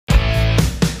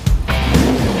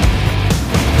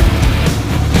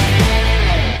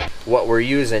we're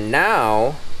using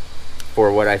now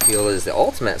for what I feel is the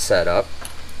ultimate setup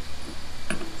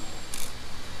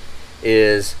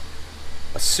is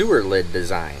a sewer lid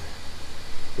design.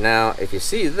 Now if you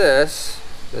see this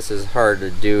is hard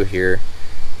to do here,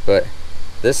 but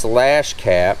this lash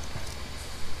cap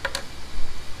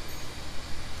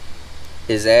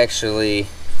is actually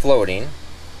floating.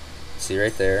 See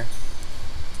right there,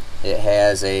 it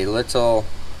has a little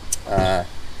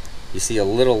you see a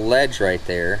little ledge right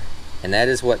there, and that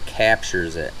is what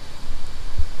captures it.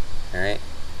 Alright,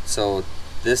 so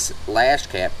this lash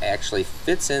cap actually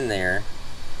fits in there,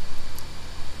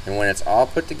 and when it's all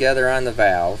put together on the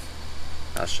valve,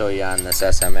 I'll show you on this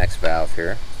SMX valve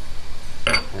here,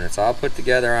 when it's all put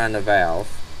together on the valve,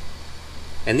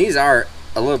 and these are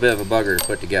a little bit of a bugger to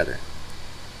put together.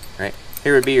 Right,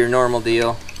 here would be your normal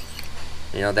deal,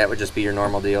 you know, that would just be your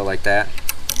normal deal like that,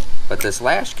 but this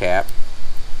lash cap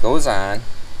goes on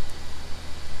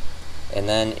and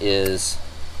then is,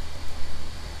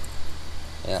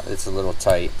 yeah, it's a little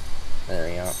tight, there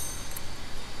we go.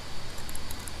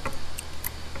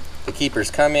 The keepers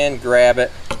come in, grab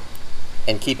it,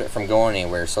 and keep it from going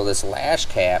anywhere, so this lash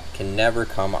cap can never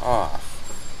come off.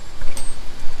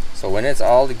 So when it's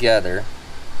all together,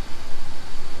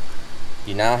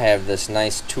 you now have this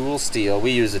nice tool steel.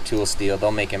 We use a tool steel,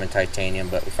 they'll make them in titanium,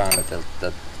 but we found that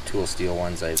the tool steel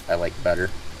ones I like better.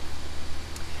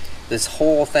 This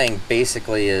whole thing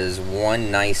basically is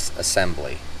one nice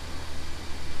assembly.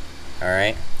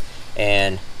 Alright,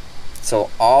 and so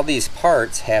all these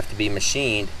parts have to be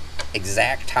machined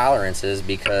exact tolerances,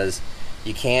 because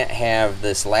you can't have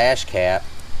this lash cap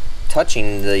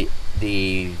touching well,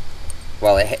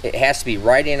 it has to be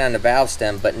right in on the valve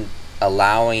stem, but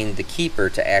allowing the keeper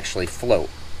to actually float,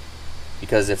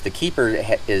 because if the keeper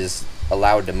is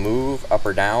allowed to move up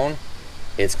or down,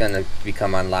 it's going to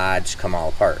become unlodged, come all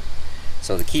apart.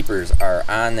 So the keepers are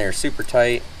on there super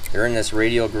tight, they're in this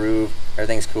radial groove,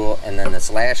 everything's cool, and then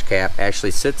this lash cap actually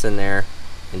sits in there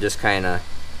and just kind of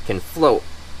can float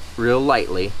real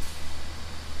lightly,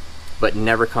 but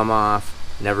never come off,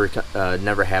 never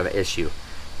have an issue.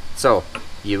 So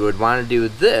you would want to do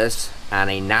this on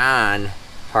a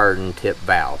non-hardened tip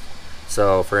valve.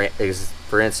 So for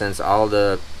instance, all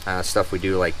the stuff we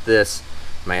do like this,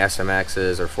 my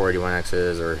SMXs or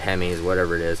 481Xs or Hemis,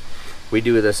 whatever it is, we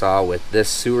do this all with this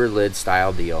sewer lid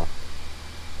style deal.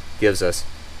 Gives us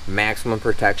maximum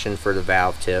protection for the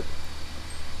valve tip,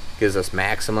 gives us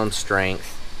maximum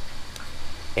strength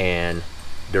and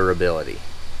durability.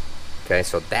 Okay,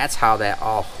 so that's how that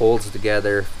all holds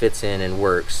together, fits in, and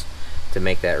works to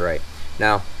make that right.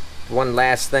 Now, one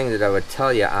last thing that I would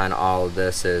tell you on all of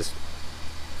this is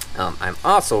I'm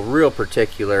also real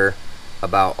particular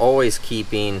about always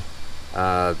keeping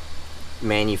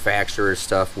manufacturer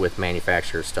stuff with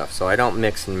manufacturer stuff. So I don't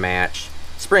mix and match.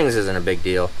 Springs isn't a big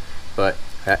deal, but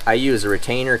I use a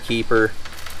retainer keeper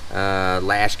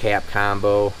lash cap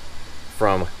combo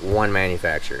from one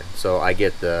manufacturer. So I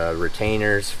get the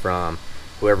retainers from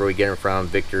whoever we get them from.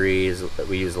 Victory's,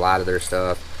 we use a lot of their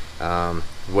stuff.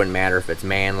 Wouldn't matter if it's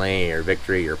Manley or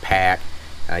Victory or Pack.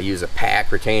 I use a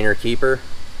Pack retainer keeper.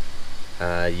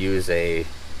 Use a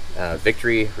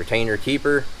Victory retainer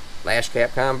keeper, lash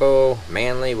cap combo,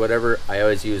 Manley, whatever. I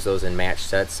always use those in match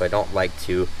sets. So I don't like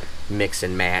to mix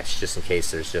and match just in case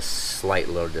there's just slight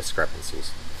little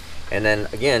discrepancies. And then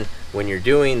again, when you're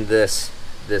doing this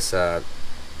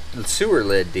sewer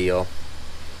lid deal,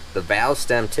 the valve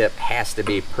stem tip has to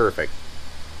be perfect.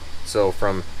 So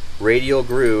from radial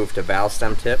groove to valve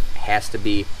stem tip has to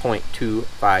be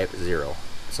 0.250.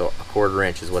 So a 1/4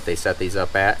 inch is what they set these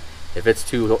up at. If it's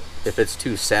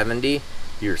 270,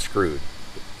 you're screwed.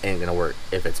 Ain't gonna work.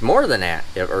 If it's more than that,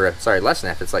 or sorry, less than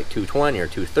that, if it's like 220 or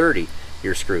 230,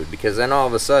 you're screwed, because then all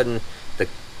of a sudden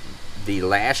the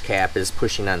lash cap is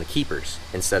pushing on the keepers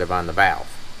instead of on the valve.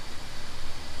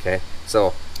 Okay,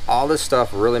 so all this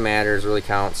stuff really matters, really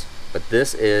counts, but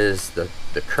this is the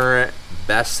current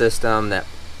best system that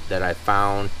I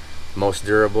found, most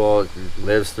durable,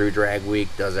 lives through drag week,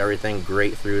 does everything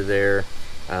great through there.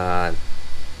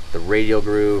 The radial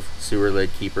groove sewer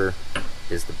lid keeper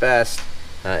is the best.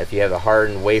 If you have a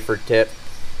hardened wafer tip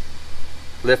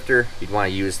lifter, you'd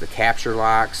want to use the capture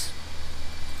locks.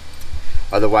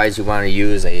 Otherwise, you want to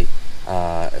use a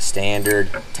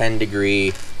standard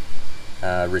 10-degree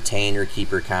retainer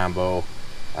keeper combo.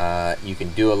 You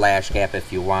can do a lash cap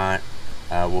if you want.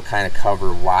 We'll kind of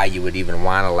cover why you would even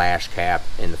want a lash cap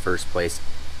in the first place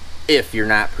if you're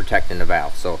not protecting the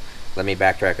valve. So let me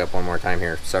backtrack up one more time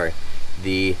here. Sorry.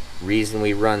 The reason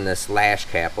we run this lash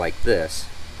cap like this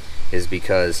is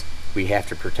because we have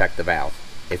to protect the valve.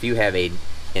 If you have in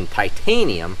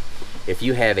titanium, if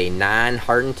you have a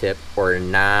non-hardened tip or a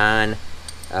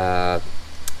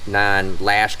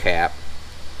non-lash cap,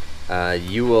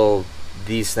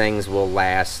 these things will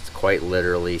last quite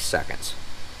literally seconds.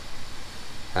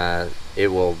 It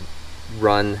will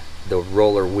run the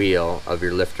roller wheel of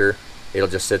your lifter. It'll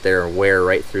just sit there and wear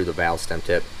right through the valve stem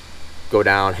tip. Go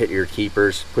down, hit your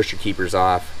keepers, push your keepers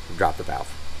off, drop the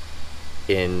valve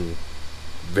in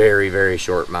very, very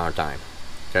short amount of time.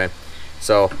 Okay,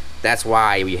 so that's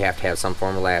why we have to have some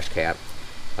form of lash cap,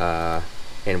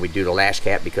 and we do the lash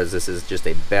cap because this is just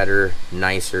a better,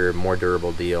 nicer, more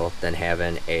durable deal than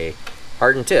having a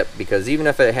hardened tip. Because even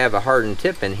if I have a hardened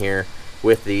tip in here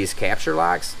with these capture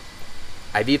locks,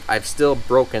 I've still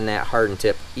broken that hardened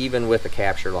tip even with a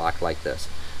capture lock like this.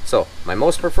 So my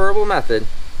most preferable method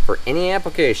for any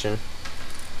application,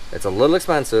 it's a little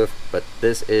expensive, but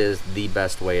this is the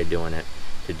best way of doing it,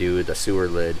 to do the sewer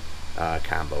lid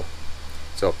combo.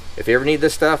 So if you ever need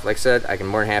this stuff, like I said, I can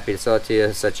more than happy to sell it to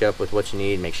you, set you up with what you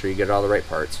need, make sure you get all the right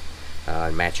parts,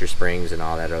 match your springs and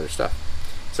all that other stuff.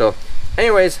 So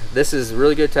anyways, this is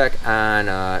really good tech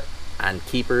on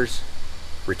keepers,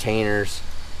 retainers,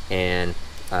 and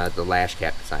the lash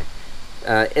cap design.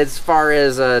 As far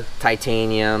as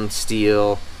titanium,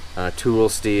 steel, tool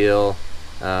steel,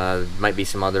 might be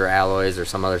some other alloys or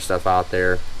some other stuff out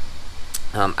there.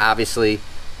 Obviously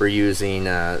we're using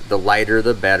the lighter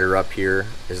the better up here,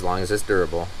 as long as it's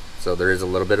durable. So there is a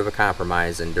little bit of a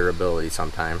compromise in durability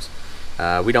sometimes.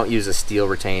 We don't use a steel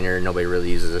retainer. Nobody really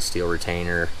uses a steel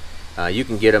retainer. You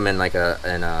can get them in like a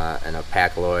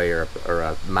Pacaloy or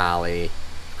a Moly,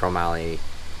 chromoly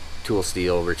tool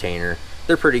steel retainer.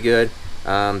 They're pretty good,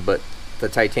 but the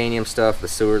titanium stuff, the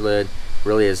sewer lid,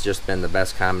 really has just been the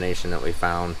best combination that we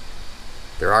found.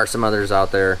 There are some others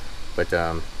out there, but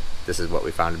this is what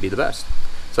we found to be the best.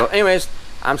 So anyways,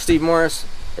 I'm Steve Morris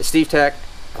at Steve Tech.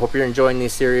 I hope you're enjoying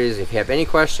these series. If you have any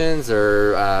questions,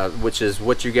 or which is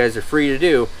what you guys are free to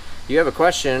do, if you have a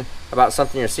question about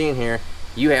something you're seeing here,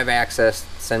 you have access.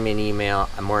 Send me an email.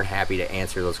 I'm more than happy to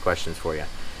answer those questions for you.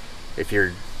 If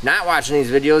you're not watching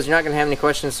these videos, you're not going to have any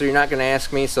questions, so you're not going to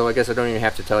ask me, so I guess I don't even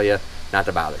have to tell you not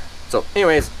to bother. So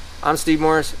anyways, I'm Steve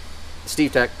Morris,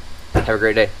 Steve Tech. Have a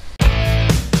great day.